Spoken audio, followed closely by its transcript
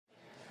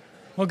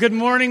Well, good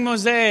morning,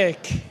 Mosaic.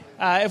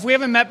 If we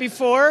haven't met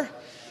before,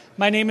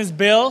 my name is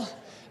Bill.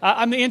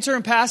 I'm the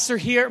interim pastor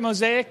here at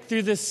Mosaic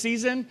through this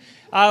season.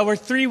 We're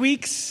 3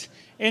 weeks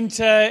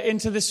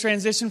into this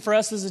transition for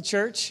us as a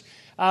church,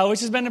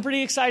 which has been a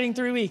pretty exciting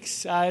 3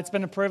 weeks. It's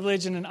been a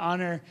privilege and an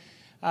honor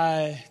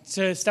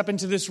to step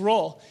into this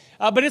role.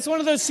 But it's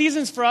one of those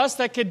seasons for us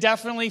that could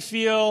definitely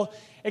feel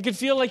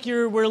like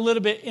we're a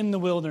little bit in the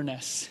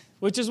wilderness,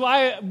 which is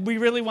why we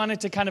really wanted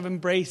to kind of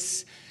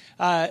embrace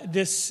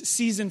this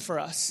season for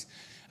us.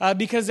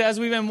 Because as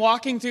we've been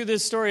walking through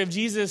this story of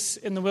Jesus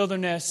in the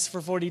wilderness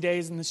for 40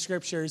 days in the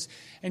scriptures,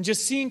 and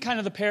just seeing kind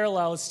of the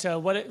parallels to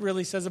what it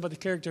really says about the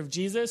character of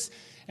Jesus,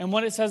 and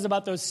what it says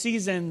about those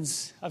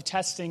seasons of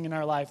testing in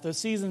our life, those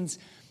seasons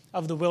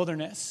of the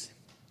wilderness,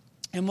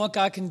 and what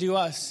God can do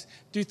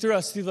through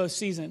us through those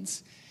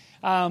seasons.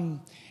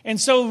 And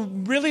so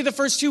really the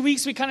first 2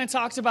 weeks we kind of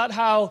talked about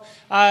how,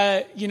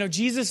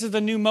 Jesus is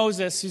the new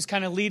Moses who's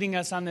kind of leading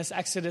us on this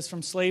exodus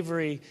from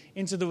slavery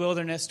into the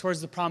wilderness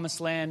towards the promised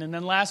land. And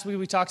then last week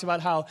we talked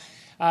about how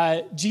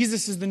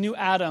Jesus is the new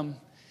Adam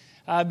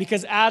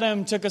because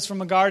Adam took us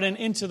from a garden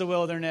into the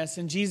wilderness,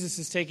 and Jesus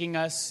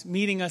is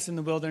meeting us in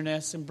the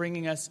wilderness and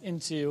bringing us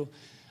into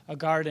a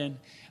garden.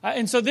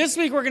 And so this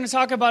week we're going to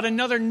talk about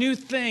another new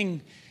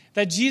thing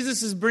that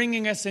Jesus is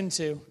bringing us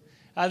into.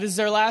 This is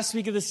our last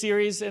week of the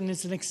series, and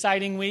it's an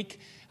exciting week.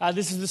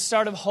 This is the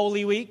start of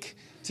Holy Week.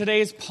 Today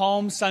is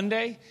Palm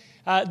Sunday,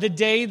 the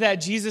day that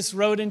Jesus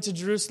rode into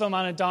Jerusalem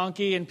on a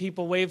donkey, and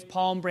people waved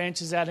palm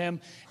branches at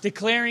him,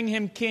 declaring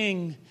him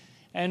king,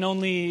 and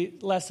only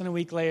less than a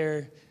week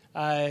later,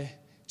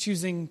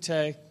 choosing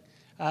to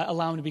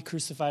allow him to be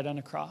crucified on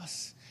a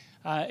cross.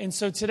 And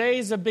so today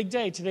is a big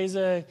day. Today's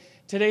a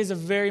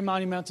very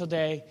monumental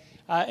day.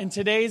 And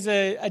today's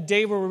a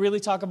day where we really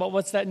talk about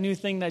what's that new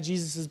thing that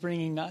Jesus is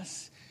bringing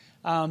us.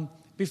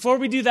 Before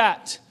we do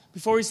that,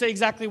 before we say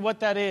exactly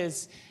what that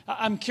is,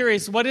 I'm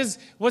curious,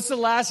 what's the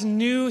last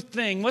new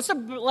thing? What's the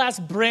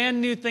last brand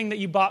new thing that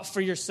you bought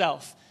for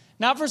yourself?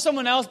 Not for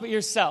someone else, but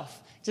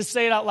yourself. Just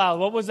say it out loud.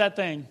 What was that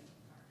thing?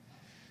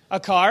 A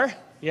car?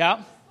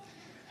 Yeah.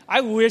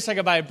 I wish I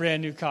could buy a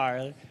brand new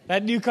car.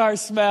 That new car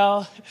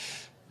smell.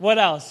 What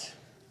else?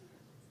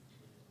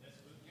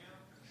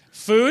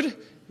 Food?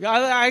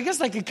 I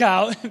guess I could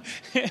count.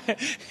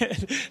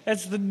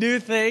 That's the new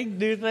thing,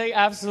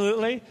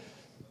 absolutely.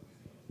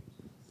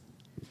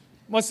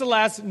 What's the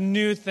last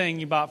new thing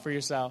you bought for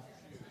yourself?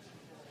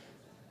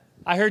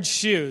 I heard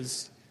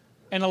shoes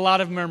and a lot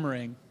of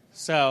murmuring.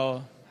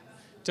 So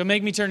don't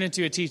make me turn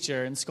into a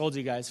teacher and scold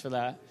you guys for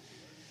that.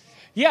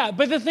 Yeah,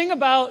 but the thing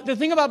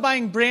about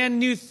buying brand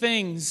new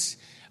things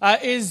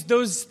is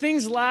those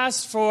things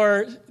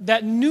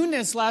that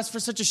newness lasts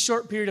for such a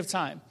short period of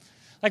time.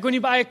 Like when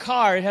you buy a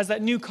car, it has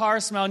that new car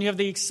smell and you have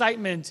the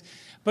excitement.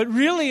 But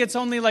really, it's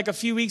only like a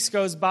few weeks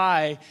goes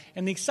by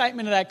and the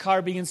excitement of that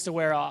car begins to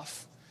wear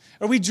off.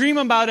 Or we dream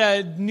about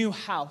a new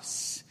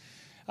house.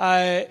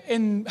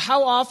 And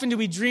how often do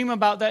we dream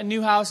about that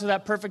new house or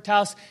that perfect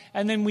house,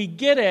 and then we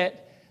get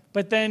it,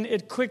 but then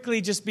it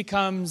quickly just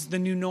becomes the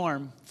new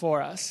norm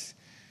for us.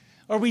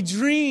 Or we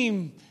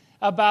dream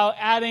about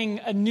adding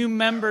a new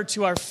member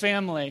to our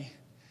family,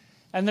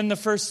 and then the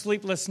first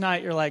sleepless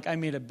night, you're like, I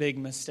made a big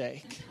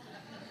mistake.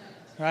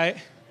 Right?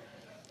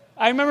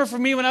 I remember for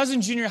me, when I was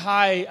in junior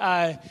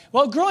high,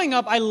 growing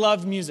up, I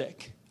loved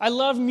music. I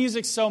loved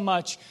music so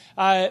much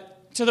to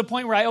the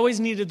point where I always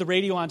needed the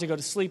radio on to go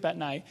to sleep at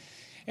night.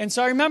 And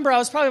so I remember I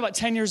was probably about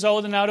 10 years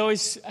old, and I would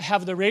always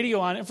have the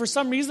radio on. And for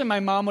some reason, my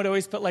mom would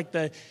always put like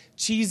the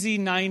cheesy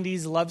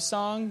 90s love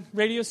song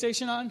radio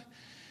station on.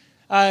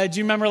 Do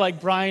you remember like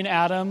Bryan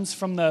Adams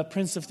from the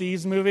Prince of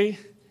Thieves movie?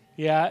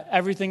 Yeah,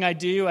 everything I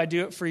do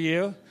it for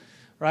you.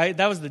 Right?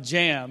 That was the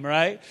jam,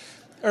 right?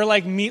 Or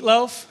like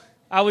Meatloaf,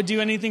 I would do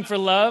anything for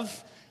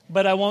love,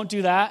 but I won't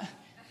do that.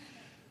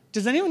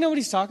 Does anyone know what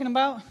he's talking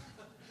about?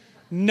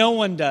 No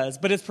one does,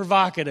 but it's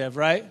provocative,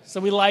 right? So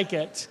we like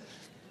it.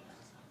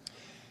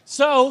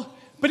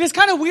 But it's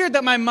kind of weird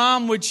that my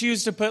mom would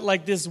choose to put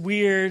like this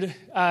weird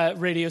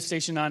radio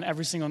station on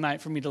every single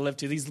night for me to live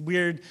to, these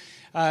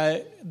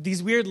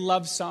weird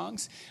love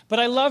songs. But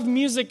I love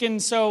music,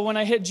 and so when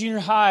I hit junior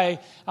high,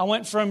 I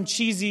went from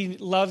cheesy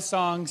love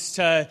songs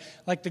to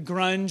like the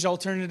grunge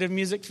alternative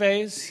music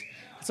phase.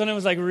 That's when it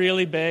was like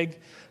really big,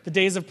 the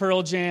days of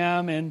Pearl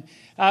Jam. And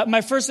my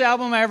first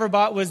album I ever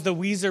bought was the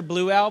Weezer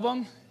Blue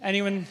album.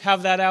 Anyone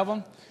have that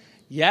album?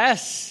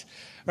 Yes.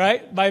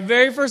 Right? My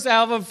very first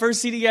album,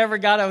 first CD I ever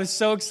got, I was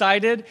so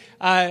excited.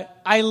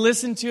 I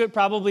listened to it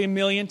probably a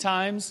million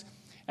times.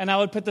 And I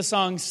would put the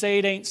song Say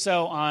It Ain't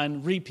So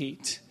on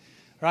repeat,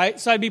 right?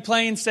 So I'd be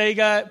playing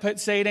Sega, put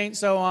Say It Ain't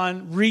So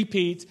on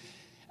repeat.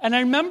 And I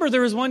remember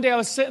there was one day I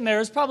was sitting there, it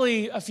was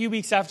probably a few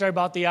weeks after I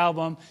bought the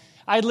album.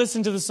 I'd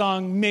listened to the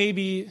song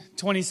maybe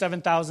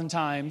 27,000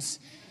 times.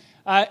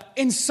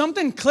 And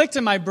something clicked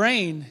in my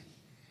brain.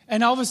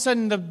 And all of a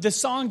sudden, the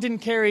song didn't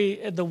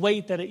carry the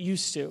weight that it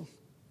used to.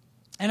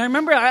 And I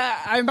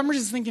remember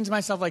just thinking to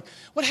myself, like,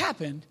 what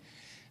happened?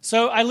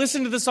 So I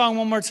listened to the song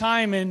one more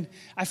time, and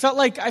I felt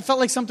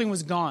like something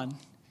was gone.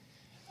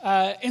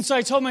 And so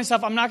I told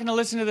myself, I'm not going to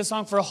listen to this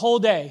song for a whole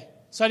day.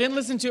 So I didn't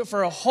listen to it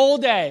for a whole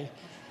day,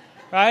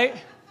 right?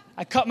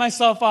 I cut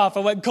myself off. I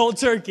went cold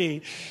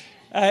turkey.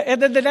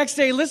 And then the next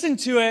day I listened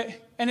to it,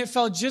 and it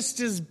felt just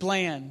as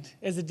bland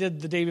as it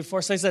did the day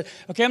before. So I said,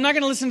 okay, I'm not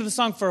going to listen to the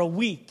song for a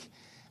week.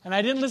 And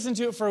I didn't listen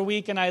to it for a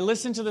week, and I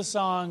listened to the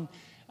song,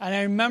 and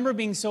I remember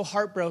being so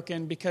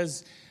heartbroken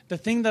because the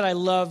thing that I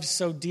loved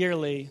so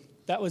dearly,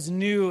 that was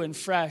new and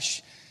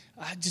fresh,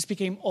 just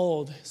became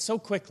old so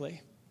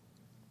quickly.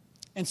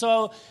 And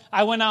so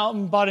I went out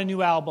and bought a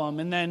new album,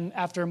 and then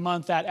after a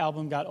month, that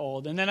album got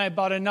old. And then I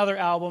bought another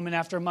album, and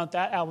after a month,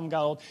 that album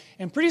got old.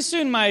 And pretty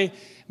soon, my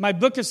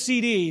book of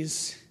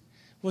CDs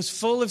was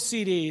full of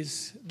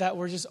CDs that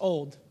were just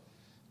old,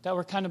 that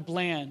were kind of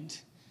bland.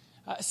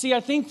 See, I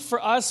think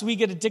for us, we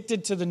get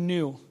addicted to the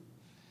new,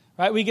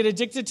 right? We get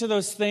addicted to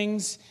those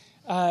things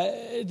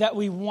that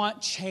we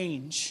want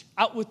change.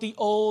 Out with the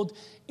old,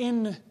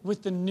 in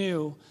with the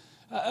new.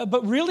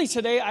 But really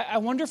today, I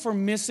wonder if we're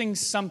missing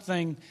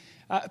something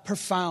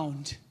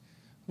profound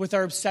with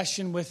our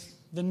obsession with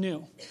the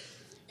new.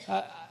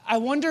 I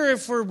wonder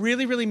if we're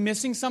really, really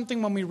missing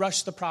something when we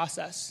rush the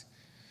process.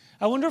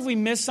 I wonder if we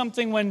miss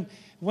something when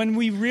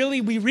we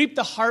reap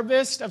the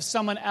harvest of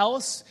someone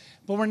else,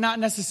 but we're not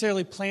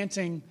necessarily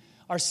planting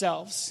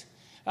ourselves.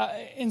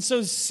 And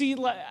so, see,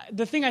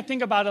 the thing I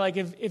think about it, like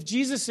if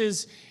Jesus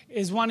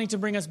is wanting to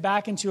bring us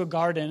back into a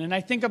garden, and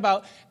I think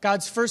about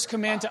God's first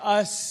command to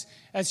us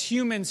as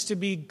humans to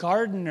be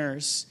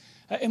gardeners,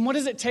 and what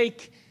does it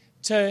take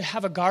to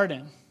have a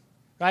garden,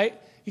 right?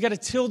 You got to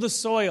till the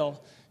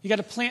soil, you got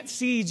to plant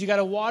seeds, you got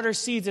to water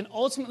seeds, and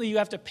ultimately you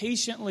have to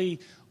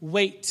patiently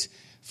wait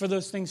for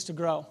those things to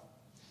grow.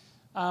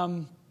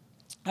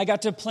 I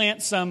got to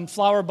plant some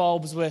flower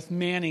bulbs with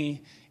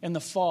Manny in the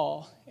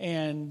fall,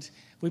 and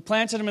we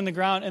planted them in the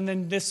ground, and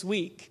then this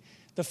week,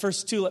 the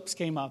first tulips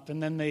came up,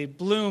 and then they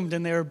bloomed,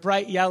 and they were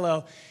bright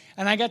yellow.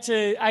 And I got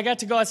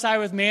to go outside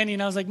with Manny,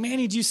 and I was like,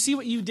 Manny, do you see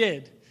what you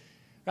did?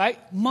 Right?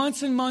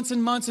 Months and months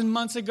and months and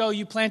months ago,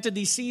 you planted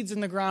these seeds in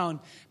the ground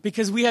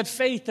because we had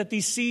faith that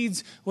these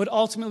seeds would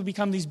ultimately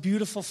become these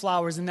beautiful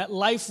flowers and that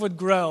life would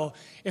grow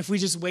if we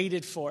just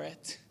waited for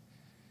it.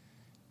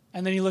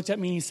 And then he looked at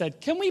me and he said,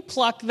 can we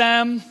pluck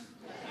them?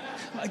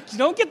 I'm like, you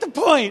don't get the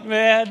point,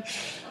 man.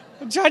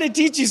 I'm trying to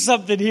teach you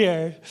something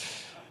here.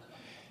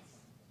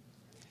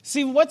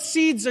 See, what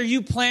seeds are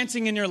you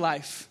planting in your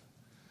life?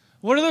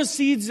 What are those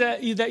seeds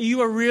that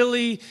you are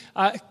really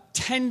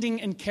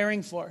tending and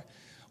caring for?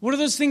 What are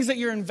those things that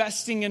you're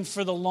investing in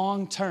for the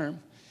long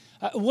term?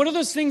 What are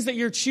those things that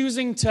you're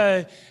choosing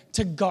to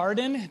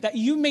garden that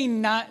you may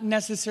not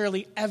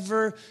necessarily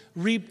ever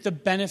reap the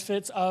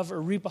benefits of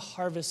or reap a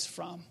harvest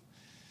from?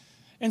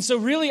 And so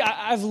really,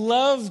 I've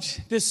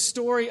loved this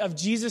story of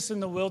Jesus in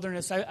the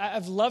wilderness.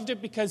 I've loved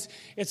it because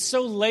it's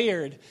so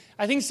layered.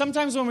 I think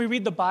sometimes when we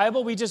read the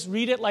Bible, we just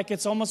read it like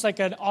it's almost like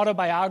an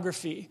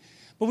autobiography.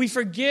 But we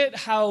forget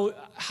how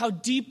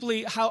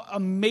deeply, how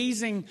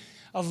amazing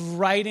of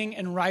writing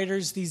and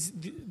writers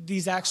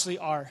these actually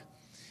are.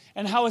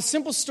 And how a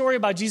simple story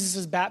about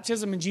Jesus'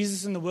 baptism and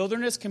Jesus in the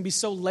wilderness can be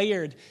so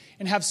layered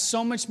and have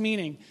so much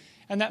meaning.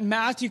 And that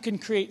Matthew can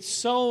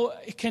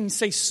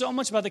say so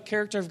much about the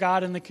character of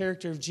God and the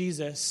character of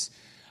Jesus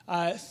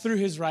through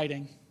his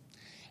writing.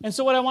 And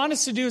so what I want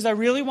us to do is I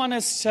want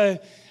us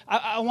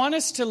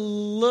to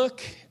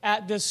look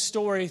at this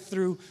story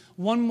through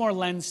one more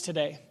lens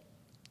today.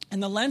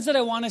 And the lens that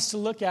I want us to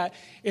look at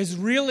is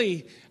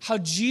really how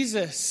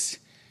Jesus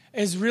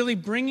is really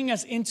bringing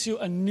us into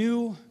a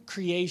new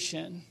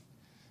creation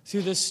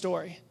through this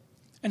story.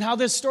 And how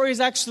this story is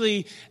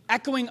actually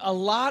echoing a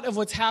lot of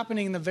what's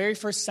happening in the very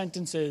first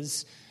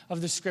sentences of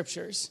the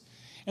scriptures.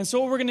 And so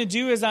what we're going to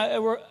do is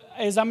I'm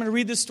going to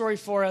read this story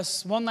for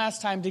us one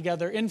last time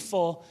together in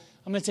full.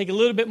 I'm going to take a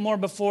little bit more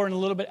before and a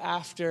little bit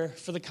after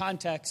for the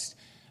context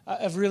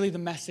of really the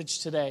message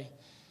today.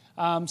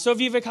 So if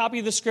you have a copy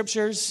of the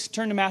scriptures,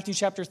 turn to Matthew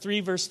chapter 3,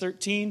 verse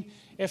 13.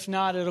 If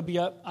not, it'll be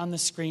up on the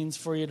screens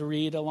for you to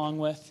read along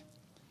with.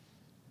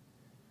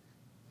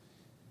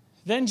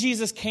 Then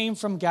Jesus came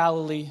from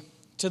Galilee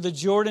to the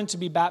Jordan to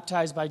be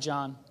baptized by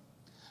John.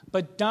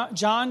 But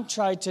John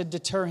tried to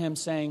deter him,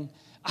 saying,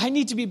 I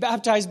need to be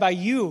baptized by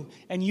you,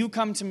 and you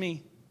come to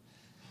me.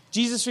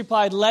 Jesus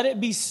replied, let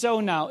it be so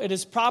now. It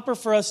is proper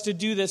for us to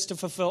do this to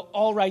fulfill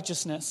all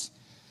righteousness.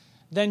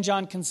 Then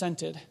John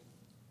consented.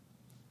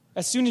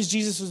 As soon as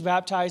Jesus was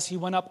baptized, he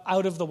went up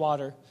out of the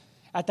water.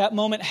 At that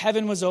moment,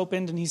 heaven was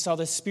opened, and he saw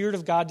the Spirit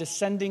of God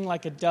descending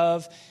like a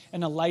dove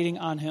and alighting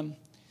on him.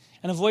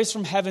 And a voice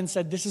from heaven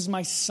said, this is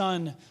my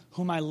Son,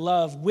 whom I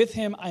love. With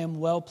him I am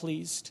well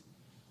pleased.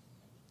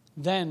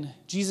 Then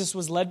Jesus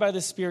was led by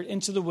the Spirit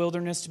into the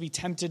wilderness to be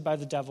tempted by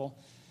the devil.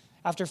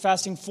 After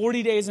fasting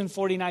 40 days and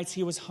 40 nights,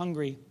 he was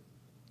hungry.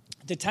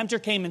 The tempter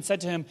came and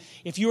said to him,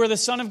 if you are the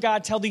Son of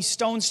God, tell these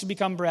stones to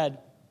become bread.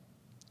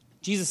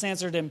 Jesus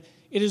answered him,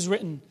 it is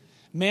written,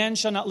 man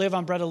shall not live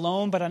on bread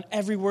alone, but on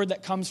every word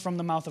that comes from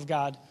the mouth of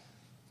God.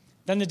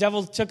 Then the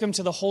devil took him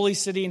to the holy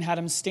city and had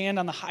him stand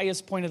on the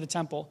highest point of the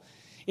temple.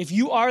 If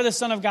you are the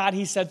Son of God,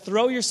 he said,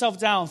 throw yourself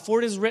down, for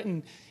it is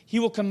written, he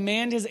will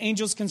command his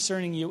angels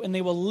concerning you, and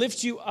they will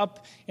lift you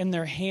up in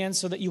their hands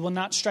so that you will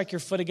not strike your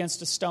foot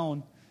against a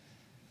stone.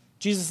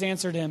 Jesus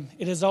answered him,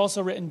 it is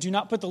also written, do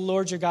not put the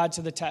Lord your God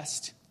to the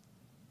test.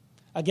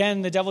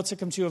 Again, the devil took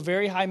him to a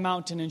very high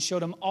mountain and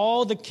showed him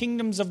all the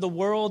kingdoms of the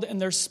world and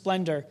their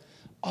splendor.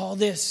 All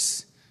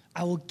this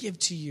I will give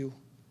to you,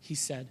 he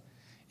said,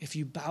 if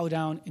you bow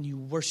down and you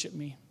worship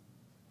me.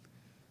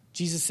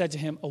 Jesus said to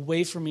him,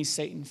 away from me,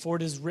 Satan, for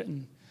it is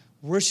written,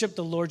 worship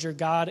the Lord your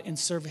God and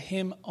serve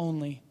him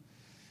only.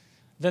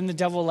 Then the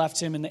devil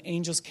left him and the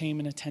angels came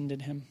and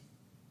attended him.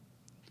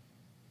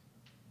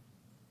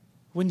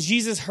 When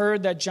Jesus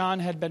heard that John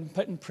had been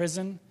put in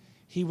prison,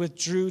 he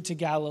withdrew to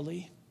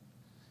Galilee.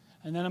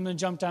 And then I'm going to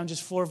jump down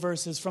just 4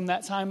 verses. From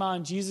that time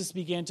on, Jesus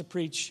began to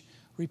preach,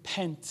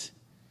 repent,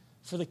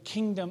 for the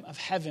kingdom of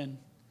heaven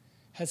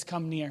has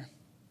come near.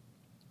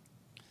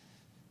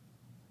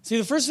 See,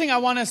 the first thing I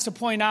want us to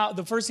point out,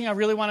 the first thing I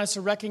really want us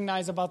to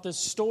recognize about this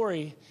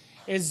story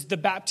is the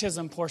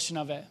baptism portion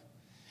of it.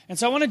 And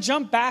so I want to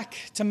jump back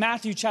to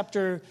Matthew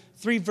chapter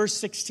 3, verse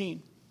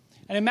 16.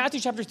 And in Matthew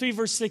chapter 3,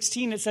 verse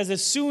 16, it says,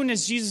 as soon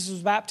as Jesus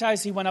was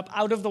baptized, he went up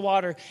out of the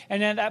water.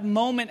 And at that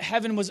moment,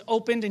 heaven was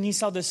opened, and he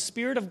saw the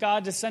Spirit of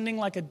God descending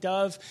like a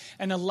dove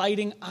and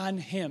alighting on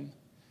him.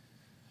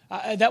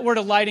 That word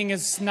alighting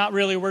is not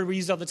really a word we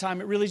use all the time.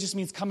 It really just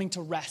means coming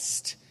to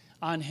rest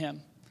on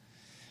him.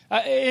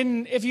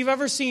 And if you've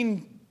ever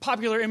seen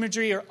popular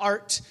imagery or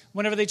art,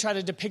 whenever they try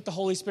to depict the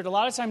Holy Spirit, a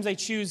lot of times they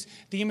choose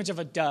the image of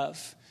a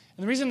dove.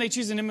 And the reason they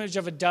choose an image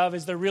of a dove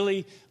is they're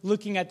really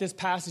looking at this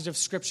passage of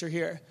Scripture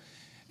here.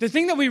 The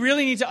thing that we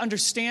really need to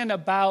understand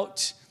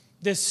about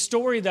this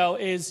story, though,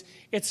 is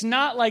it's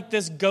not like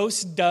this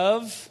ghost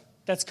dove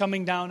that's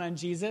coming down on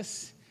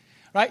Jesus,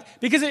 right?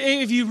 Because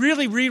if you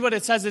really read what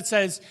it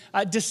says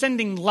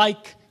descending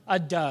like a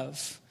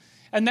dove.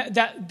 And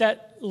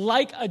that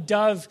like a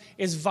dove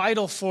is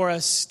vital for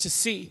us to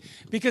see.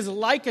 Because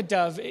like a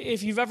dove,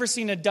 if you've ever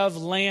seen a dove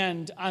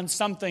land on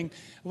something,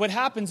 what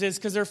happens is,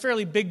 because they're a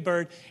fairly big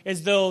bird,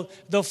 is they'll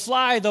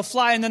fly,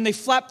 and then they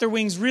flap their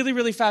wings really,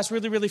 really fast,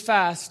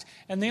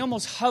 and they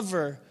almost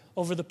hover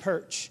over the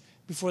perch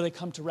before they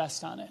come to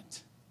rest on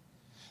it.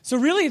 So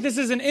really, this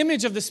is an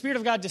image of the Spirit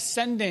of God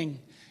descending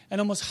and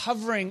almost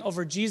hovering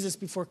over Jesus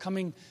before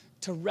coming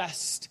to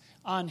rest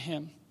on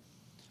him.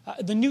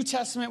 The New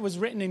Testament was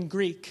written in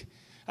Greek.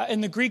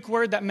 And the Greek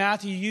word that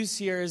Matthew used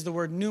here is the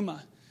word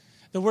pneuma.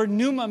 The word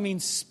pneuma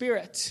means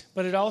spirit,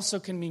 but it also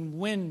can mean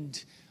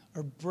wind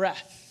or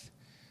breath.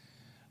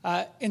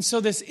 And so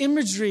this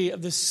imagery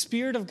of the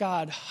Spirit of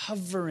God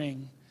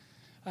hovering,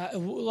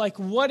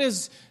 what's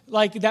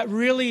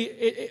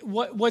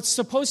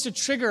supposed to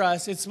trigger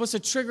us, it's supposed to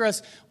trigger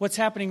us what's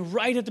happening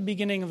right at the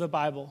beginning of the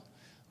Bible,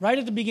 right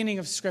at the beginning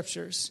of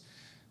Scriptures,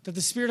 that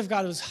the Spirit of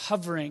God was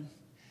hovering.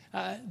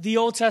 The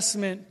Old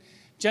Testament,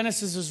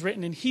 Genesis, was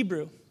written in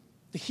Hebrew.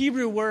 The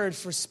Hebrew word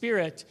for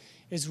spirit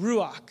is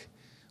ruach,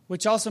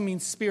 which also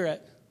means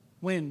spirit,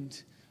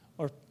 wind,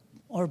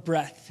 or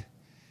breath.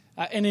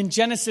 And in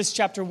Genesis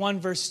chapter 1,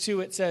 verse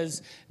 2, it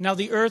says, now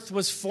the earth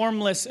was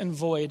formless and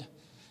void.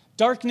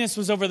 Darkness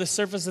was over the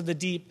surface of the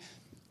deep,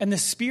 and the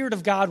Spirit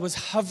of God was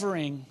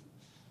hovering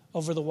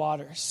over the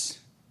waters.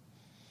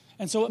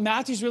 And so what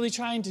Matthew's really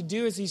trying to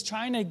do is he's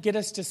trying to get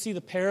us to see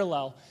the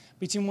parallel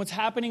between what's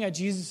happening at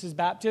Jesus'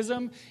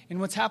 baptism and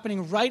what's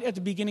happening right at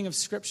the beginning of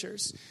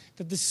Scriptures.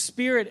 That the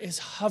Spirit is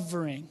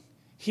hovering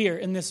here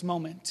in this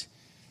moment.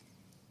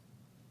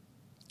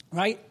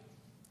 Right?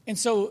 And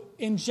so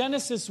in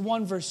Genesis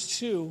 1 verse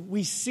 2,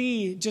 we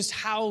see just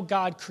how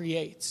God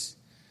creates.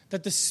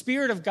 That the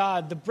Spirit of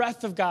God, the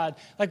breath of God,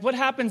 like what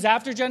happens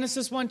after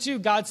Genesis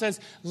 1:2, God says,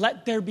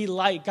 let there be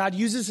light. God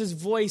uses his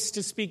voice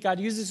to speak. God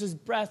uses his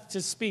breath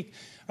to speak.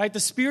 Right? The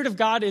Spirit of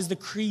God is the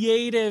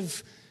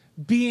creative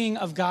being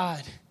of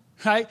God,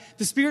 right?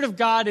 The Spirit of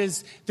God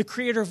is the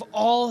creator of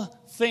all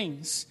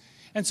things.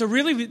 And so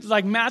really,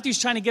 like Matthew's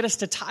trying to get us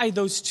to tie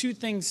those two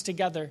things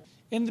together.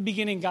 In the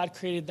beginning, God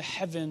created the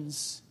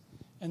heavens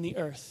and the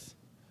earth,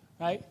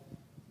 right?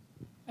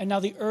 And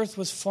now the earth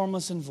was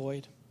formless and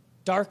void.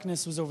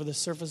 Darkness was over the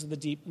surface of the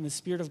deep, and the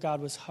Spirit of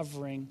God was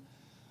hovering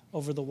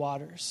over the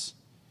waters,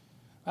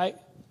 right?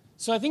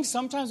 So I think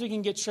sometimes we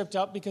can get tripped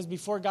up because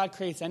before God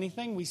creates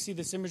anything, we see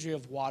this imagery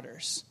of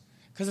waters.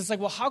 Because it's like,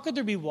 well, how could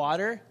there be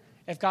water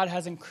if God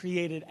hasn't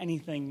created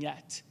anything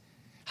yet?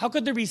 How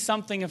could there be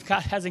something if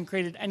God hasn't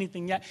created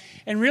anything yet?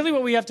 And really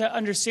what we have to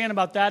understand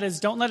about that is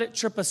don't let it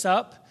trip us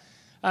up,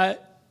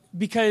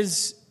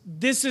 because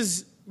this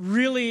is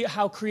really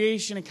how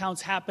creation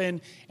accounts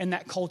happen in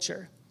that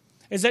culture.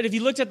 Is that if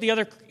you looked at the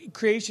other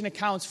creation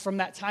accounts from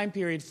that time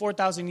period,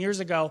 4,000 years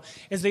ago,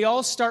 is they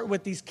all start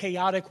with these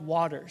chaotic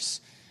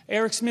waters.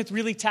 Eric Smith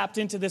really tapped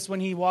into this when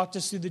he walked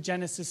us through the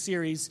Genesis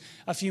series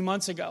a few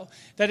months ago,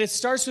 that it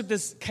starts with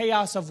this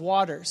chaos of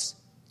waters.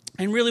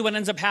 And really what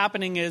ends up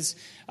happening is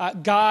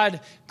God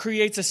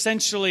creates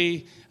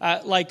essentially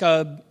like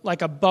a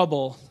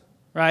bubble,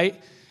 right?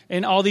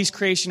 In all these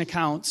creation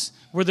accounts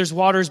where there's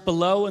waters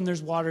below and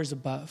there's waters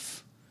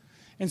above.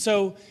 And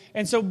so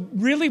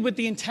really what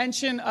the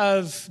intention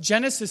of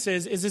Genesis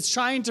is it's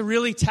trying to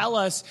really tell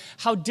us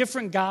how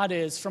different God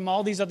is from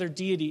all these other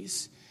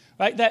deities,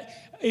 right? That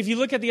if you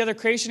look at the other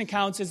creation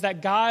accounts, is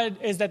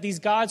that these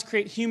gods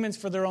create humans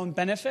for their own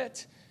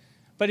benefit.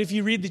 But if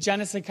you read the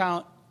Genesis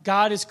account,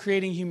 God is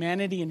creating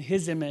humanity in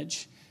his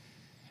image.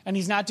 And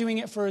he's not doing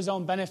it for his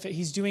own benefit.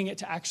 He's doing it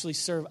to actually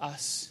serve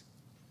us,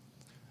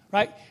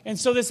 right? And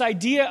so this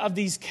idea of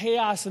these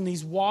chaos and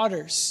these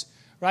waters,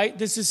 right?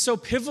 This is so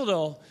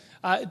pivotal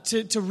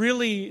to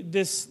really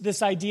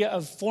this idea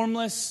of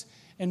formless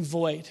and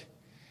void.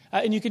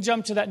 And you can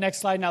jump to that next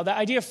slide now. The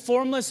idea of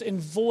formless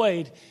and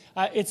void,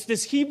 it's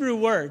this Hebrew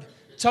word,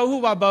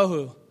 tohu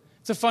wabohu.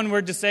 It's a fun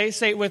word to say.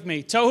 Say it with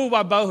me. Tohu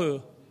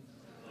wabohu.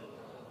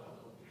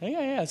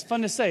 Yeah, it's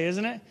fun to say,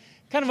 isn't it?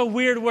 Kind of a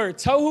weird word.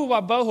 Tohu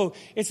wabohu.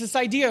 It's this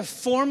idea of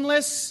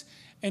formless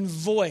and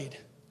void.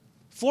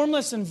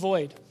 Formless and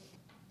void.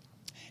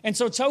 And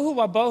so tohu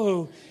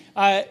wabohu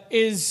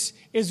is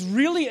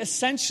really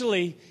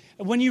essentially,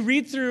 when you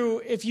read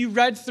through, if you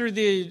read through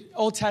the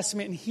Old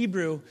Testament in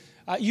Hebrew,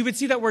 you would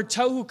see that word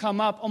tohu come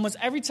up almost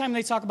every time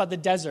they talk about the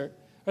desert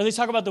or they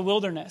talk about the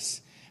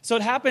wilderness. So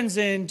it happens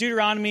in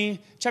Deuteronomy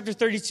chapter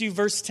 32,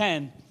 verse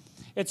 10.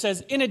 It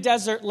says, in a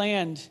desert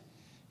land,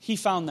 he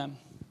found them,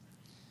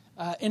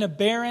 in a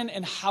barren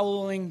and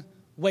howling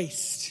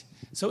waste.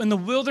 So in the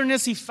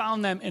wilderness, he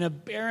found them in a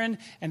barren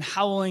and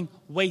howling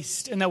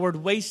waste. And that word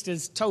waste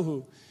is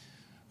tohu.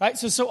 Right?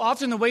 So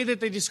often the way that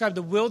they describe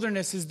the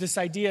wilderness is this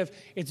idea of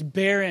it's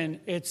barren,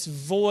 it's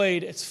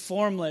void, it's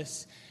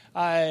formless.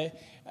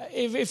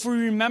 If we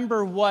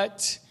remember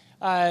what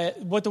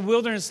the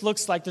wilderness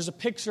looks like, there's a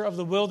picture of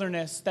the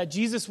wilderness that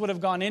Jesus would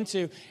have gone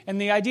into. And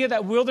the idea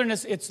that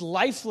wilderness, it's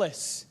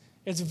lifeless,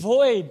 it's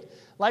void.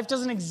 Life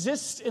doesn't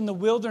exist in the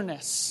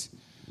wilderness,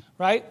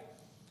 right?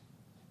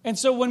 And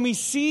so when we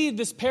see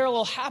this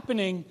parallel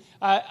happening,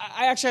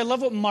 I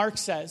love what Mark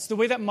says. The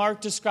way that Mark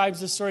describes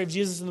the story of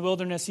Jesus in the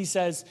wilderness, he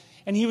says,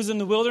 and he was in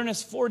the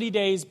wilderness 40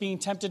 days being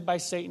tempted by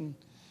Satan,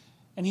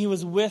 and he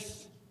was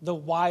with the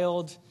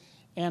wild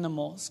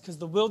animals, because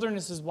the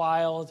wilderness is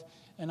wild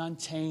and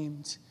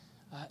untamed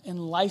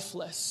and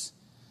lifeless.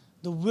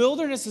 The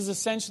wilderness is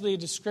essentially a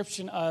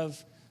description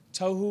of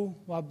tohu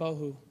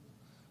wabohu,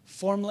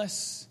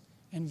 formless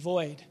and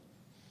void.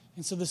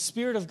 And so the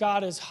Spirit of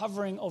God is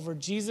hovering over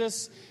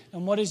Jesus.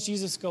 And what does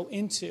Jesus go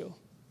into?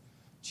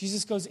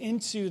 Jesus goes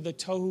into the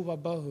tohu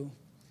wabohu.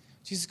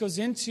 Jesus goes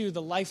into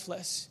the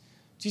lifeless.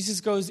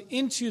 Jesus goes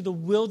into the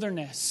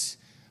wilderness.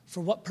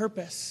 For what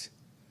purpose?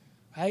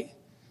 Right?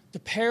 The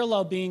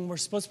parallel being we're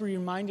supposed to be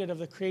reminded of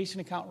the creation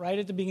account right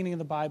at the beginning of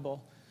the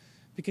Bible.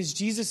 Because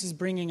Jesus is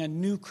bringing a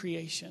new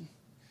creation.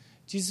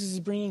 Jesus is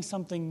bringing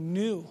something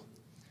new.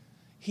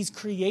 He's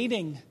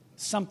creating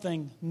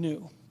something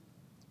new.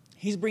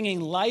 He's bringing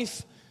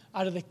life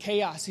out of the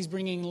chaos. He's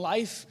bringing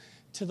life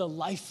to the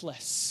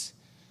lifeless,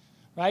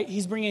 right?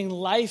 He's bringing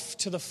life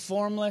to the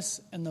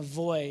formless and the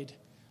void.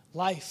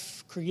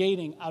 Life,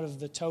 creating out of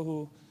the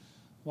tohu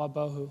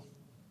wabohu.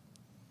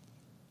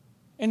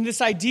 And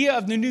this idea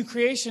of the new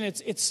creation,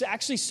 it's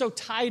actually so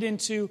tied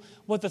into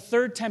what the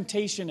third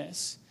temptation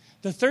is.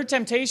 The third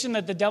temptation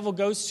that the devil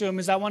goes to him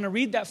is, I want to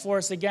read that for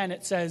us again.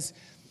 It says,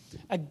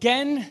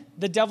 again,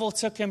 the devil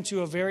took him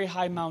to a very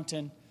high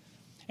mountain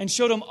and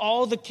showed him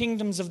all the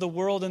kingdoms of the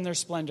world in their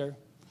splendor.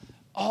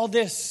 All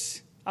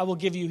this I will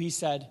give you, he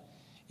said,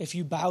 if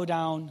you bow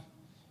down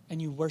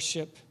and you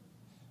worship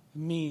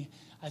me.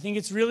 I think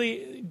it's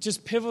really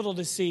just pivotal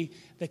to see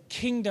the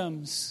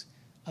kingdoms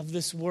of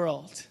this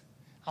world.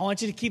 I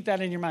want you to keep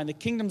that in your mind, the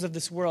kingdoms of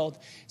this world.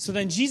 So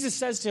then Jesus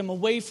says to him,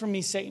 away from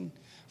me, Satan,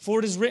 for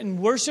it is written,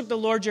 worship the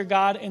Lord your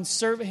God and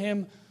serve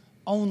him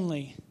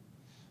only.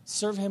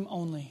 Serve him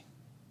only.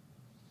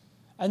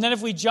 And then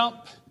if we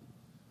jump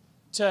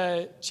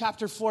to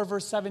chapter 4,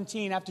 verse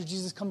 17, after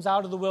Jesus comes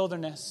out of the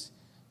wilderness,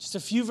 just a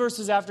few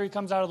verses after he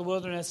comes out of the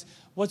wilderness,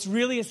 what's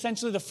really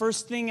essentially the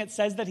first thing it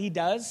says that he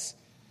does?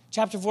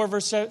 Chapter 4,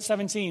 verse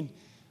 17.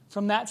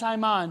 From that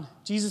time on,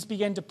 Jesus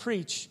began to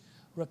preach,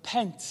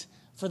 repent,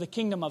 for the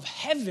kingdom of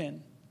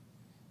heaven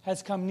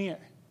has come near.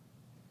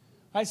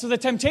 Right? So the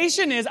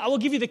temptation is, I will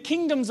give you the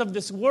kingdoms of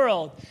this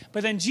world.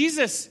 But then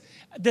Jesus,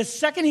 the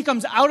second he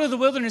comes out of the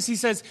wilderness, he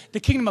says, the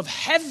kingdom of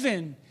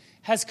heaven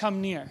has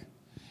come near.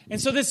 And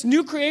so this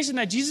new creation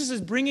that Jesus is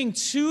bringing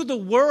to the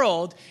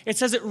world, it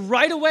says it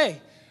right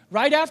away.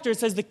 Right after, it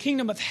says the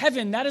kingdom of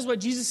heaven. That is what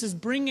Jesus is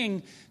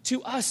bringing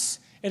to us.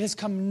 It has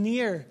come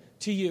near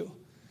to you.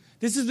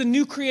 This is the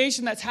new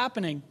creation that's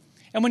happening.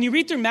 And when you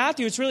read through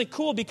Matthew, it's really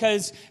cool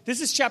because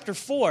this is chapter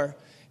 4.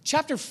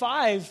 Chapter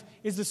 5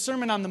 is the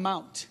Sermon on the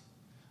Mount,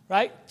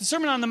 right? The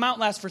Sermon on the Mount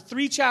lasts for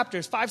 3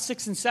 chapters, 5,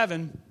 6, and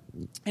 7.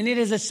 And it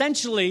is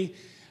essentially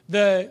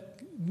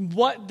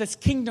what this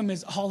kingdom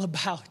is all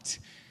about.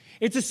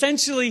 It's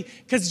essentially,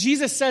 because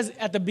Jesus says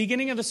at the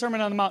beginning of the Sermon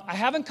on the Mount, I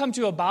haven't come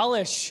to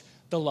abolish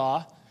the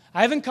law.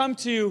 I haven't come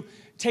to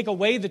take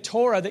away the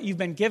Torah that you've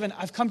been given.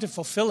 I've come to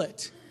fulfill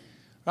it,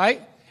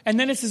 right? And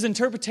then it's his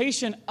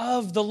interpretation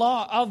of the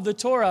law, of the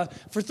Torah,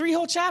 for 3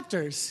 whole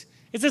chapters.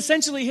 It's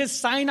essentially his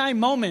Sinai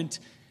moment,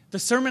 the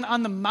Sermon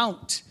on the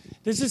Mount.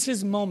 This is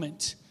his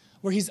moment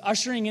where he's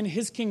ushering in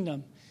his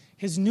kingdom,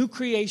 his new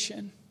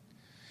creation.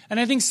 And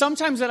I think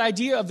sometimes that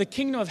idea of the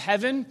kingdom of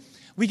heaven,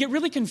 we get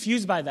really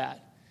confused by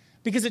that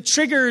because it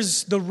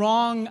triggers the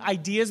wrong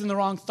ideas and the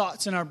wrong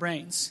thoughts in our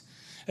brains.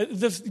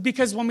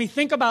 Because when we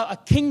think about a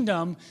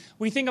kingdom,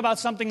 we think about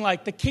something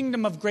like the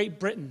kingdom of Great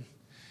Britain.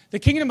 The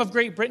kingdom of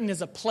Great Britain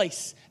is a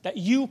place that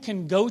you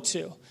can go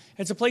to.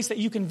 It's a place that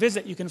you can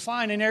visit. You can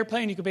find an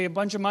airplane, you can pay a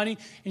bunch of money,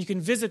 and you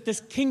can visit this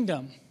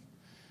kingdom,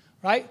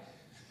 right?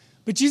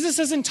 But Jesus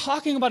isn't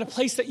talking about a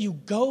place that you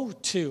go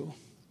to.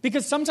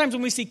 Because sometimes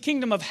when we see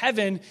kingdom of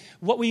heaven,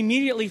 what we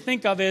immediately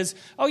think of is,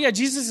 oh yeah,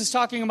 Jesus is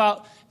talking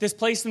about this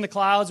place in the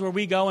clouds where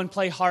we go and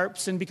play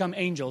harps and become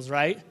angels,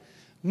 right?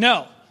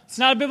 No, it's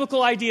not a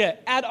biblical idea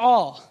at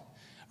all,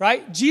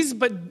 right?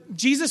 But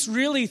Jesus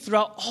really,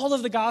 throughout all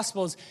of the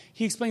Gospels,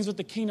 he explains what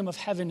the kingdom of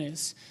heaven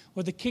is,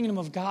 what the kingdom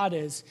of God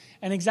is,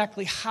 and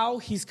exactly how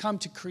he's come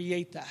to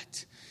create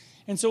that.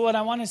 And so what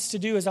I want us to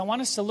do is I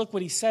want us to look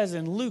what he says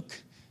in Luke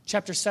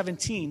chapter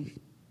 17.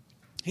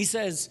 He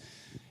says,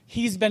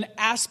 he's been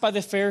asked by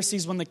the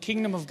Pharisees when the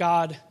kingdom of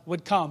God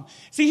would come.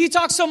 See, he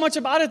talks so much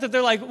about it that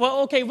they're like,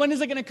 well, okay, when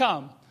is it going to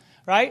come,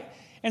 right?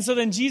 And so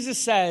then Jesus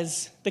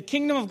says, the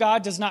kingdom of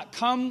God does not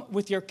come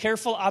with your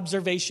careful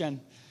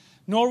observation,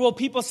 nor will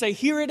people say,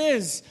 here it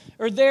is,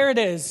 or there it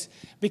is,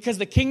 because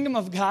the kingdom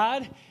of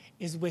God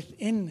is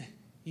within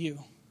you.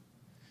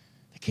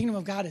 The kingdom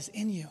of God is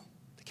in you.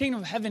 The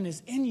kingdom of heaven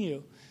is in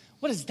you.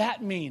 What does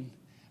that mean,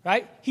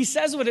 right? He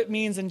says what it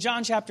means in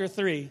John chapter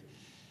 3.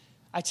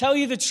 I tell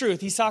you the truth.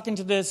 He's talking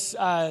to this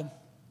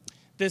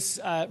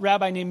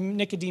rabbi named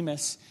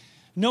Nicodemus.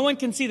 No one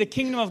can see the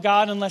kingdom of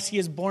God unless he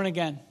is born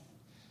again.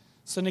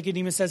 So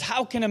Nicodemus says,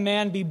 how can a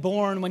man be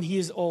born when he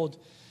is old?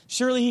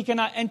 Surely he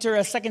cannot enter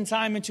a second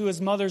time into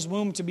his mother's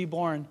womb to be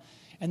born.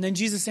 And then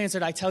Jesus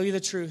answered, I tell you the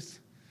truth.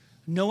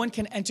 No one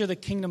can enter the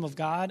kingdom of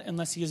God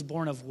unless he is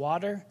born of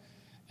water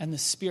and the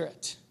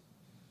Spirit.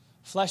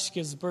 Flesh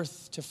gives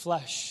birth to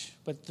flesh,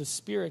 but the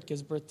Spirit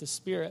gives birth to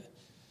spirit.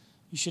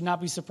 You should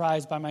not be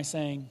surprised by my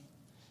saying,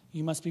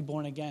 you must be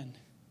born again,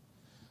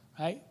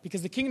 right?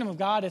 Because the kingdom of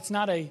God, it's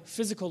not a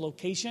physical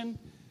location.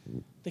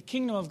 The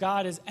kingdom of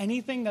God is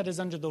anything that is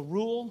under the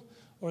rule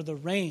or the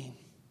reign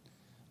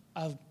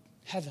of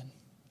heaven.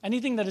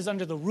 Anything that is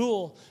under the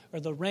rule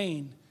or the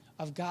reign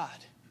of God.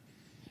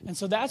 And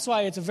so that's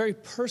why it's a very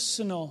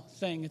personal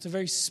thing. It's a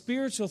very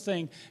spiritual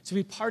thing to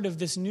be part of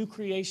this new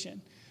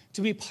creation,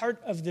 to be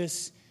part of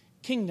this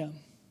kingdom.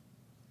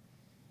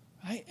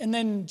 Right? And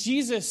then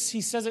Jesus,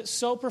 he says it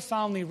so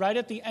profoundly right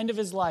at the end of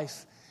his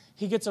life.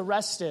 He gets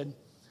arrested.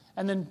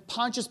 And then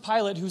Pontius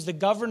Pilate, who's the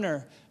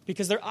governor,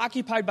 because they're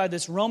occupied by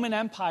this Roman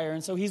Empire.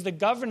 And so he's the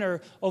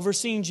governor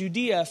overseeing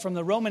Judea from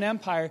the Roman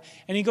Empire.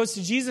 And he goes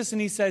to Jesus and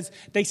he says,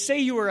 they say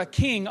you are a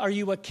king. Are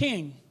you a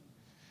king?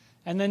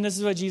 And then this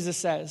is what Jesus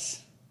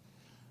says.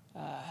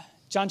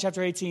 John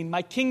chapter 18,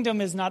 my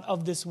kingdom is not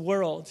of this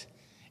world.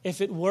 If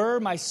it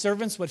were, my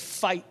servants would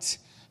fight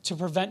to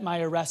prevent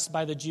my arrest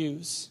by the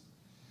Jews.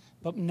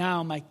 But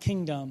now my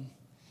kingdom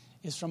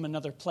is from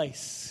another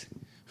place,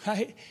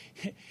 right?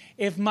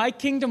 If my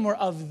kingdom were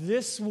of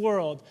this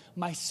world,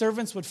 my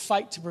servants would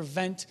fight to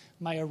prevent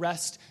my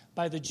arrest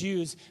by the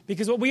Jews.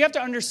 Because what we have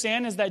to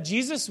understand is that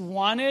Jesus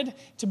wanted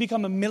to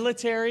become a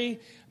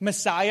military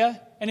Messiah.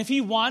 And if he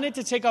wanted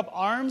to take up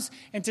arms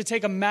and to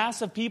take a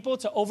mass of people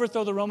to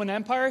overthrow the Roman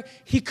Empire,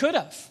 he could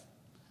have.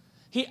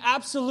 He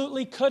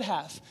absolutely could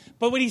have.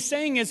 But what he's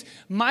saying is,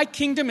 my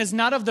kingdom is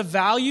not of the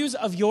values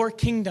of your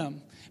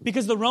kingdom.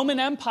 Because the Roman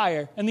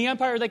Empire and the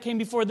empire that came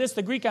before this,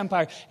 the Greek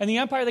Empire, and the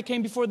empire that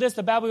came before this,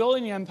 the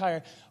Babylonian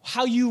Empire,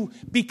 how you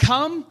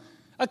become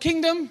a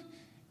kingdom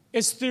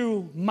is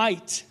through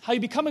might. How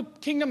you become a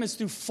kingdom is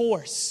through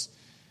force,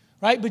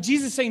 right? But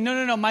Jesus is saying,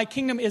 no, my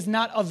kingdom is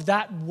not of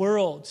that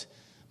world.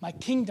 My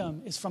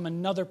kingdom is from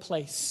another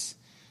place.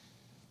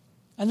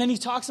 And then he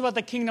talks about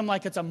the kingdom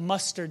like it's a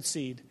mustard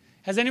seed.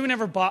 Has anyone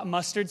ever bought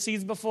mustard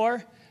seeds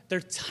before? They're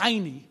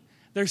tiny.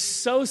 They're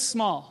so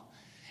small.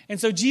 And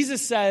so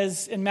Jesus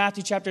says in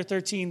Matthew chapter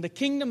 13, the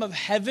kingdom of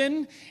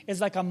heaven is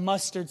like a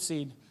mustard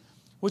seed,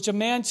 which a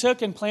man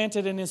took and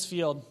planted in his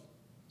field.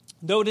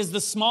 Though it is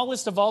the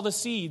smallest of all the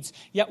seeds,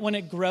 yet when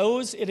it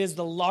grows, it is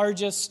the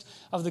largest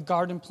of the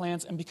garden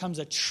plants and becomes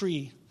a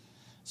tree,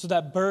 so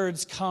that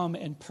birds come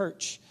and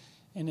perch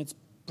in its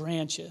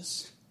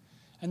branches.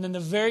 And then the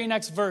very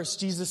next verse,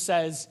 Jesus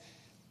says,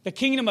 the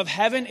kingdom of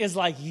heaven is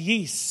like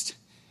yeast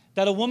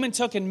that a woman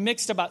took and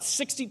mixed about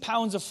 60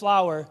 pounds of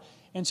flour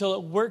until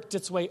it worked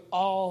its way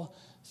all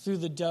through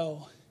the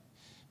dough.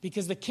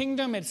 Because the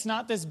kingdom, it's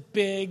not this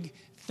big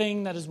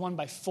thing that is won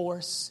by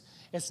force.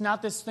 It's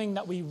not this thing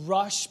that we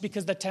rush,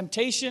 because the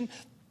temptation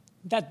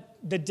that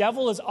the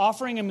devil is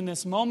offering him in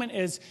this moment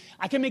is,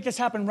 I can make this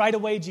happen right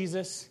away,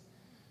 Jesus.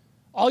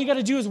 All you got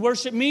to do is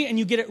worship me and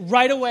you get it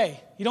right away.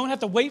 You don't have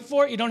to wait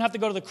for it. You don't have to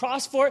go to the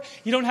cross for it.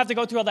 You don't have to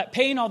go through all that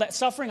pain, all that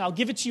suffering. I'll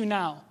give it to you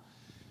now.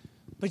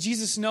 But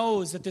Jesus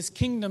knows that this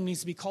kingdom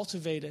needs to be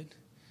cultivated.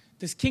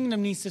 This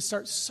kingdom needs to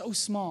start so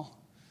small.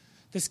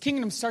 This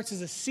kingdom starts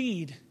as a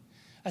seed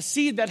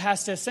that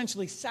has to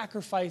essentially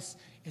sacrifice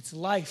its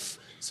life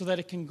so that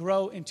it can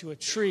grow into a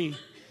tree,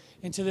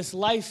 into this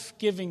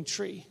life-giving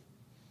tree.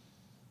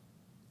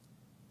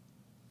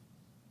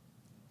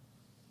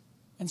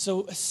 And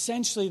so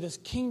essentially this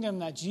kingdom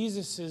that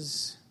Jesus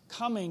is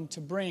coming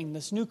to bring,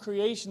 this new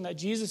creation that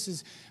Jesus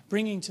is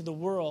bringing to the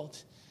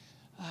world,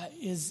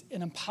 is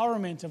an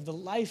empowerment of the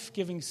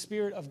life-giving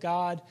Spirit of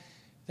God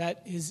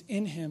that is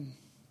in him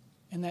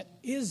and that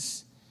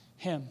is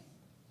him.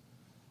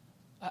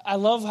 I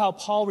love how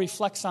Paul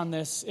reflects on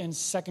this in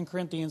 2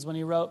 Corinthians when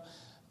he wrote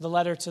the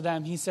letter to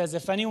them. He says,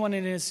 if anyone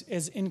is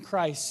in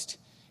Christ,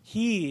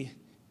 he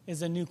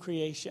is a new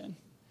creation.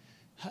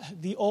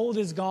 The old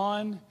is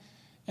gone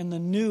and the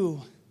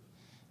new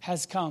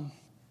has come.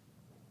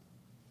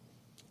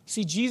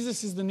 See,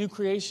 Jesus is the new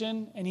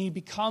creation, and he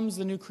becomes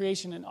the new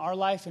creation in our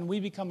life, and we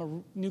become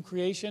a new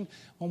creation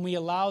when we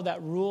allow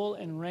that rule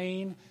and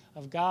reign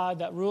of God,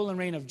 that rule and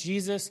reign of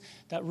Jesus,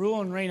 that rule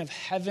and reign of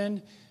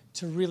heaven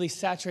to really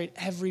saturate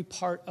every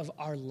part of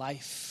our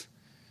life.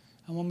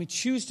 And when we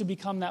choose to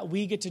become that,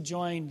 we get to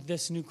join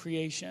this new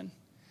creation.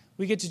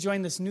 We get to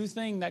join this new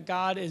thing that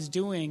God is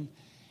doing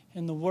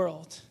in the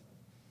world.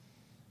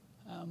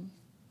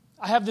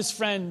 I have this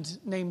friend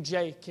named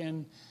Jake,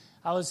 and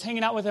I was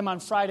hanging out with him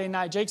on Friday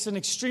night. Jake's an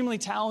extremely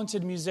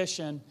talented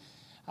musician,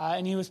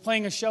 and he was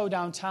playing a show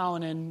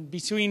downtown, and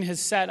between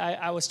his set,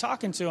 I was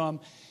talking to him,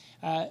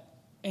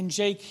 and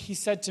Jake, he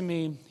said to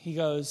me, he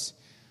goes,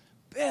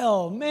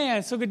 Bill,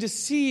 man, so good to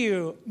see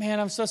you. Man,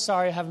 I'm so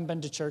sorry I haven't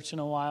been to church in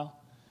a while.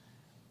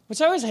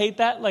 Which I always hate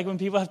that, like when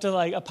people have to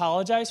like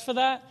apologize for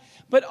that.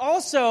 But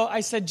also,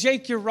 I said,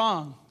 Jake, you're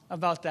wrong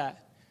about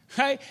that,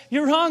 right?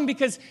 You're wrong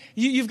because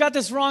you've got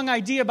this wrong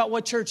idea about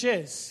what church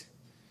is.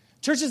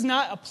 Church is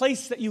not a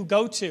place that you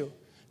go to.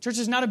 Church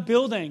is not a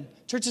building.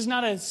 Church is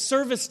not a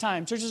service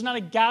time. Church is not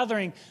a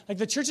gathering. Like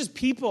the church is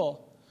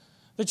people.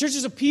 The church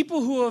is a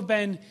people who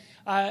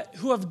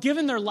have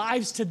given their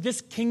lives to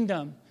this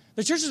kingdom.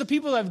 The church is a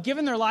people that have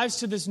given their lives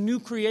to this new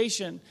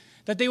creation,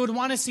 that they would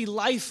want to see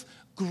life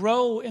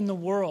grow in the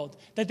world,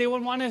 that they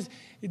would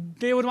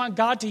want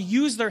God to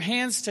use their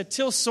hands to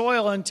till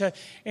soil and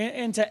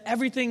to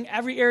everything,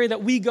 every area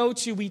that we go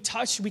to, we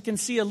touch, we can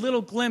see a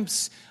little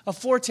glimpse, a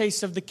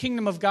foretaste of the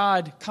kingdom of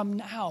God come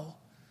now,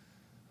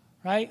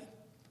 right?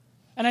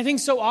 And I think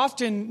so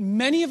often,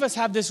 many of us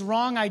have this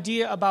wrong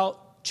idea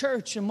about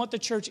church and what the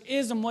church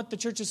is and what the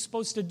church is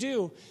supposed to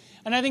do.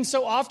 And I think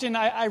so often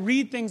I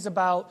read things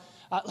about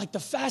like the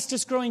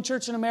fastest growing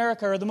church in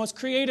America or the most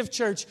creative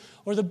church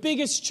or the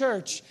biggest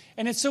church.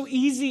 And it's so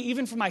easy,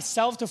 even for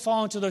myself, to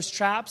fall into those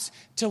traps,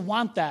 to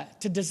want that,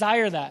 to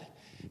desire that,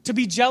 to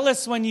be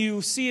jealous when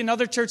you see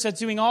another church that's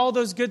doing all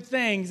those good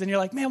things. And you're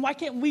like, man, why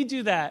can't we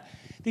do that?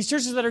 These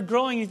churches that are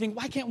growing, you think,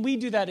 why can't we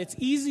do that? It's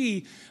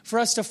easy for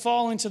us to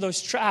fall into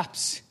those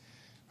traps,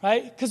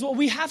 right? Because what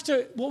we have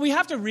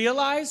to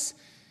realize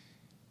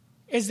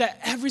is that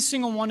every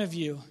single one of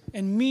you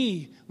and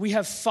me, we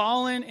have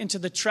fallen into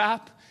the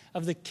trap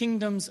of the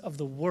kingdoms of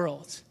the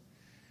world,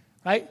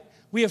 right?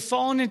 We have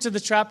fallen into the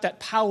trap that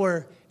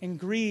power and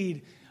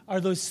greed are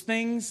those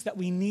things that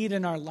we need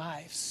in our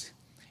lives.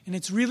 And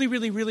it's really,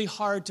 really, really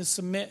hard to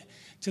submit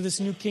to this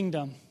new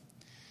kingdom.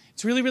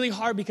 It's really, really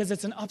hard because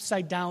it's an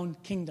upside down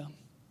kingdom.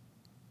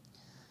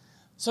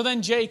 So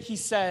then Jake, he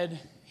said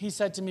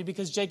to me,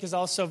 because Jake is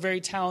also a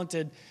very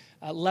talented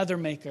leather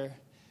maker.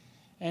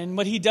 And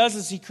what he does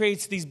is he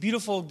creates these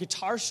beautiful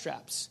guitar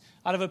straps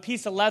out of a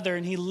piece of leather,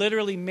 and he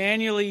literally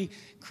manually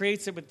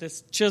creates it with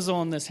this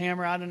chisel and this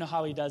hammer. I don't know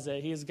how he does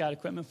it. He's got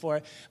equipment for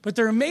it. But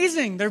they're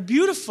amazing. They're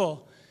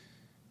beautiful.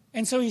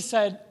 And so he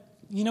said,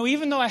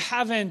 even though I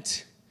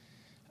haven't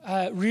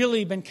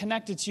really been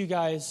connected to you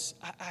guys,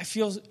 I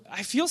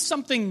feel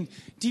something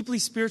deeply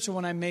spiritual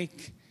when I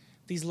make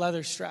these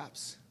leather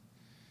straps.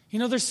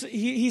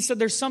 He said,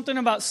 there's something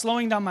about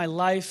slowing down my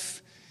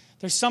life.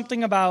 There's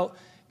something about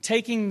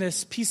taking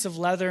this piece of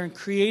leather and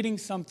creating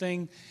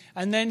something.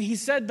 And then he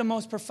said the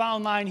most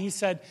profound line. He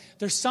said,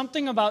 there's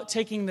something about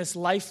taking this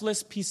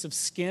lifeless piece of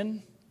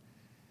skin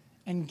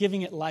and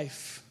giving it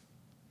life,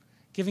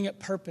 giving it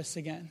purpose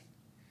again.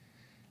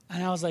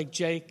 And I was like,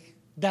 Jake,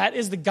 that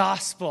is the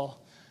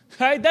gospel,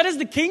 right? That is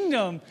the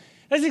kingdom.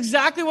 That's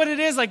exactly what it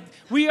is. Like,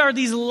 we are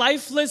these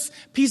lifeless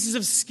pieces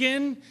of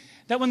skin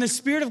that when the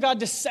Spirit of God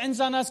descends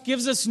on us,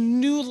 gives us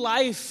new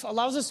life,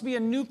 allows us to be a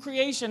new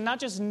creation, not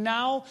just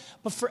now,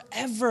 but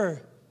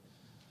forever.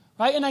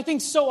 Right? And I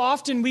think so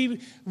often we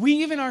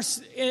even are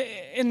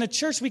in the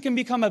church, we can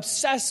become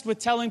obsessed with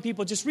telling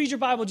people, just read your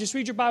Bible, just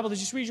read your Bible,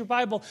 just read your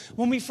Bible.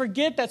 When we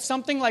forget that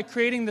something like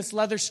creating this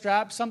leather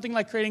strap, something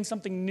like creating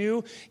something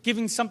new,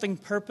 giving something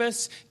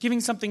purpose,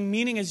 giving something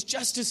meaning is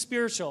just as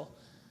spiritual.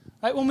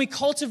 Right? When we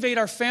cultivate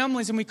our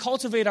families and we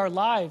cultivate our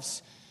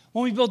lives,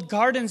 when we build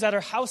gardens at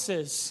our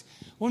houses,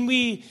 when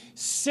we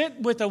sit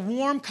with a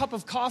warm cup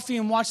of coffee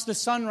and watch the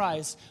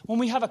sunrise, when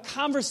we have a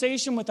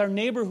conversation with our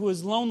neighbor who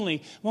is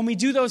lonely, when we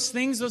do those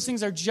things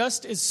are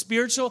just as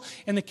spiritual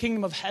in the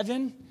kingdom of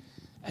heaven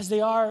as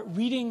they are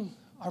reading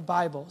our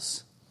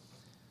Bibles.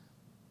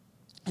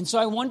 And so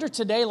I wonder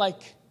today,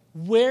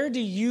 where do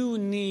you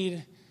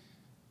need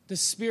the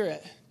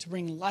Spirit to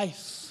bring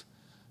life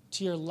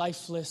to your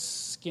lifeless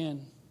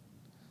skin?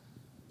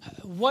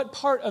 What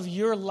part of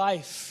your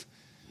life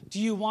do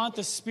you want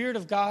the Spirit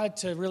of God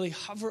to really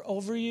hover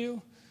over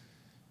you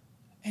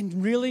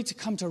and really to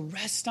come to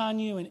rest on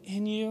you and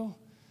in you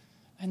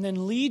and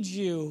then lead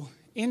you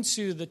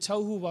into the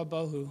tohu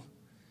wabohu,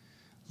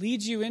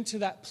 lead you into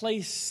that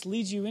place,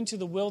 lead you into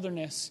the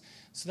wilderness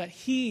so that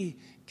He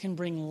can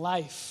bring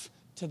life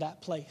to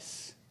that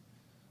place?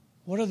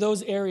 What are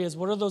those areas?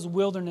 What are those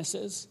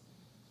wildernesses?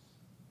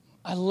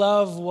 I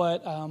love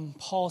what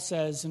Paul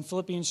says in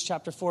Philippians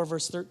chapter 4,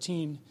 verse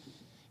 13.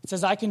 It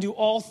says, I can do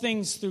all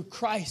things through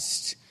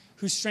Christ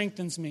who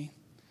strengthens me.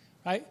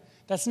 Right?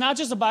 That's not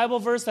just a Bible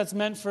verse that's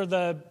meant for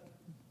the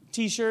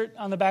T-shirt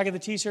on the back of the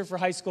T-shirt for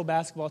high school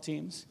basketball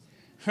teams.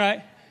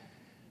 Right?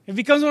 It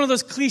becomes one of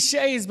those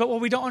cliches, but what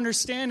we don't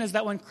understand is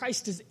that when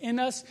Christ is in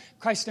us,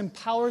 Christ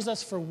empowers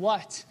us for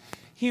what?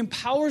 He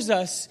empowers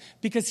us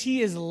because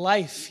He is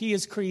life. He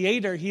is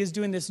creator. He is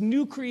doing this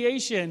new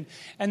creation,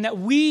 and that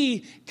we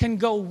can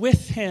go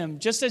with Him.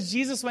 Just as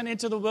Jesus went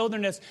into the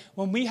wilderness,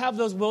 when we have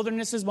those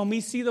wildernesses, when we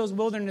see those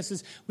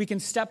wildernesses, we can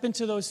step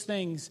into those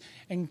things.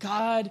 And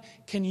God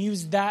can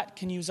use that,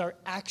 can use our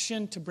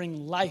action to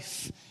bring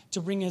life,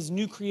 to bring His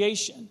new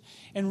creation.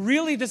 And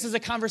really, this is a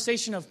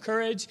conversation of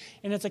courage,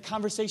 and it's a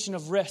conversation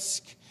of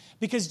risk.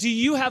 Because do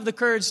you have the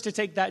courage to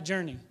take that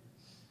journey?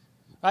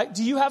 Right?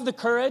 Do you have the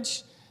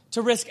courage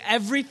to risk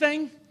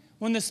everything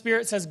when the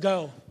Spirit says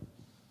go?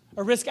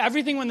 Or risk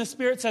everything when the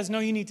Spirit says, no,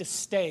 you need to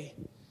stay?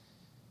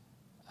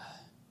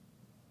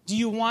 Do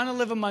you want to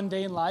live a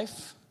mundane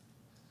life?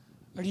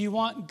 Or do you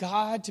want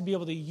God to be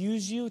able to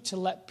use you to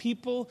let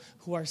people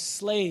who are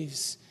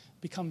slaves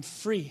become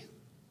free?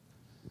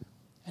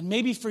 And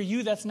maybe for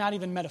you, that's not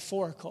even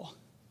metaphorical.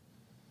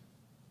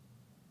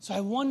 So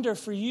I wonder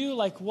for you,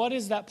 what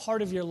is that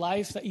part of your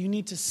life that you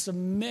need to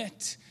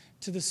submit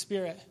to the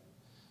Spirit?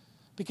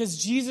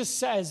 Because Jesus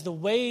says the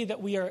way that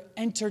we are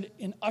entered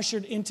and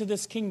ushered into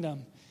this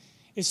kingdom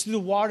is through the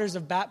waters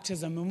of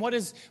baptism. And what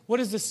is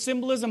the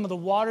symbolism of the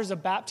waters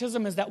of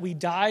baptism is that we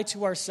die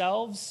to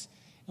ourselves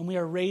and we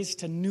are raised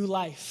to new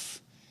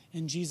life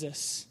in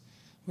Jesus.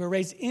 We're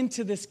raised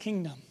into this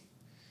kingdom.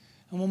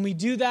 And when we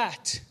do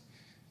that,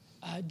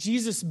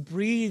 Jesus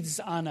breathes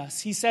on us.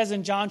 He says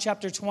in John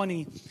chapter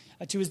 20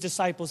 to His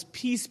disciples,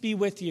 peace be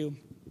with you.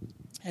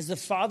 As the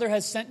Father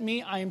has sent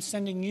me, I am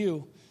sending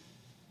you.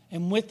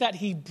 And with that,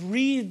 He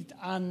breathed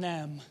on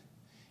them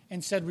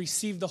and said,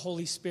 receive the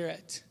Holy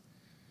Spirit.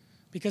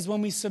 Because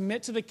when we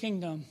submit to the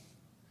kingdom,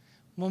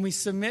 when we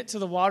submit to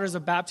the waters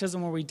of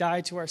baptism where we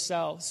die to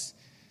ourselves,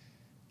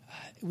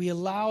 we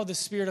allow the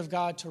Spirit of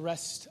God to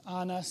rest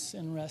on us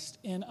and rest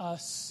in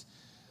us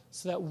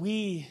so that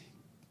we,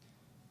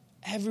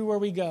 everywhere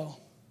we go,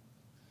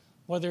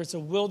 whether it's a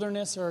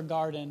wilderness or a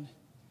garden,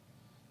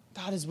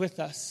 God is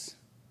with us.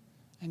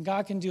 And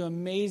God can do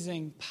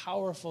amazing,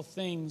 powerful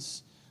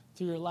things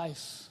through your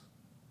life.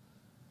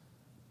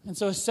 And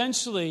so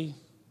essentially,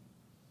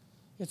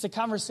 it's a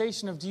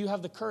conversation of, do you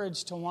have the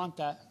courage to want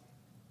that?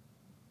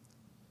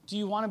 Do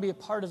you want to be a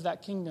part of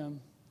that kingdom?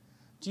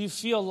 Do you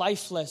feel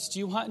lifeless? Do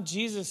you want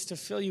Jesus to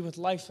fill you with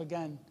life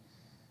again?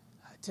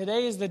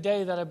 Today is the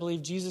day that I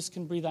believe Jesus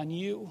can breathe on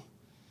you,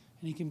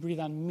 and He can breathe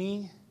on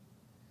me,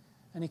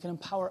 and He can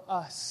empower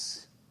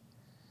us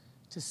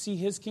to see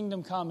His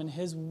kingdom come and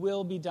His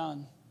will be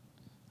done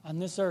on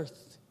this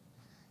earth,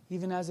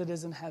 even as it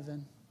is in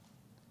heaven.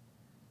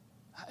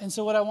 And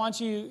so what I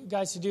want you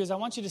guys to do is I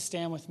want you to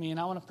stand with me, and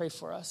I want to pray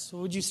for us. So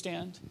would you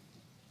stand?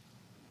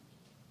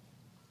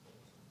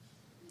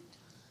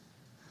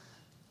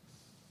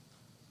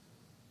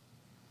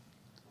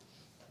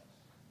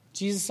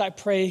 Jesus, I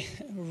pray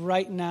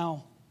right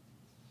now,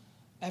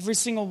 every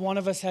single one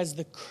of us has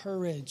the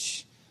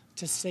courage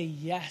to say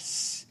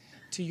yes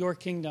to your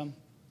kingdom,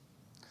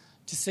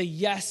 to say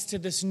yes to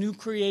this new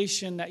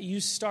creation that you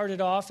started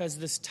off as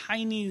this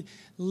tiny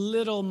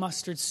little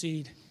mustard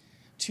seed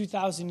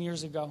 2,000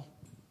 years ago,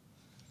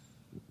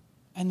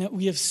 and that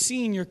we have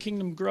seen your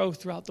kingdom grow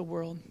throughout the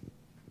world.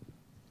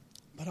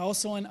 But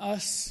also in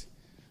us,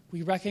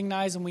 we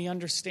recognize and we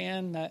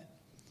understand that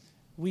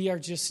we are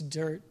just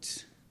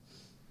dirt.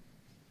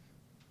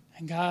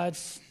 And God,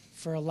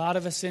 for a lot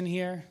of us in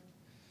here,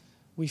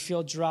 we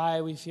feel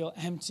dry, we feel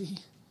empty,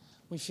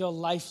 we feel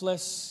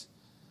lifeless,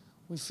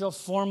 we feel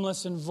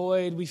formless and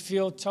void, we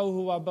feel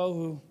tohu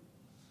wabohu.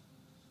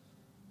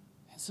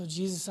 So,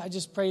 Jesus, I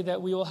just pray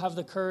that we will have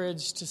the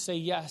courage to say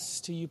yes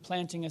to you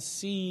planting a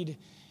seed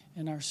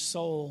in our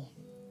soul.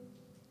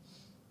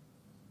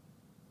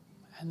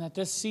 And that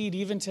this seed,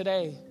 even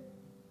today,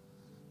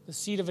 the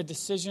seed of a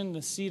decision,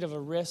 the seed of a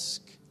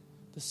risk,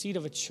 the seed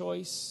of a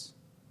choice,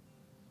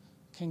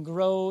 can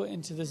grow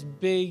into this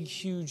big,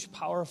 huge,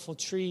 powerful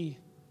tree.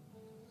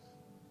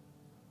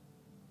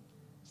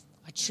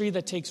 A tree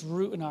that takes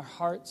root in our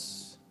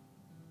hearts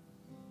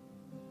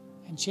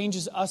and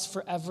changes us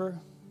forever,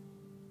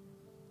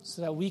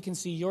 so that we can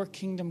see your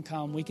kingdom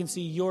come. We can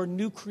see your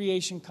new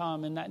creation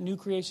come, and that new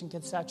creation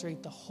can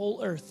saturate the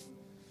whole earth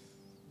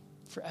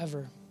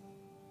forever.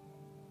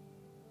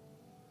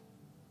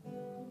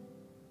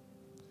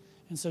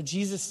 And so,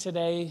 Jesus,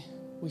 today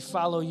we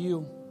follow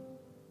you.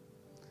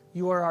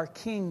 You are our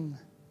King.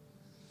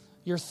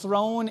 Your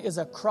throne is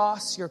a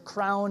cross. Your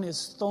crown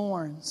is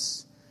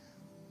thorns.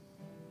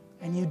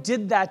 And you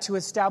did that to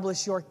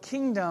establish your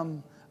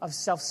kingdom of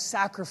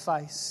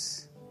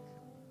self-sacrifice.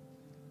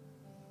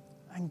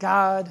 And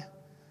God,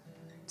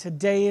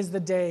 today is the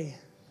day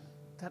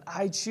that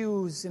I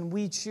choose and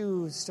we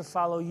choose to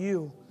follow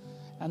you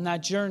on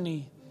that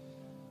journey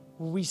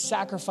where we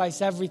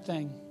sacrifice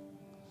everything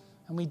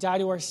and we die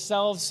to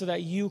ourselves so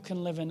that you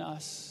can live in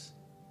us.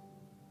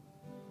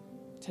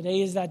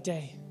 Today is that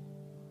day.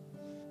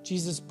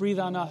 Jesus, breathe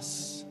on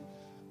us.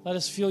 Let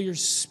us feel your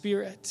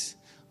Spirit.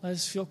 Let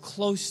us feel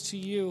close to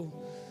you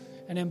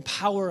and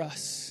empower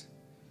us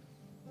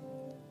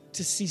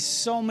to see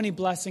so many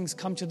blessings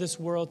come to this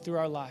world through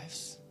our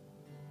lives,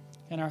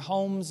 in our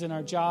homes, in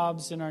our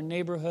jobs, in our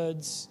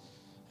neighborhoods,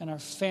 in our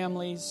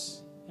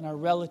families, in our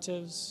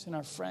relatives, in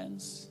our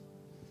friends.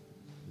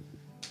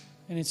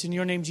 And it's in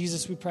your name,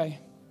 Jesus, we pray.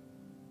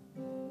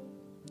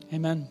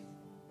 Amen.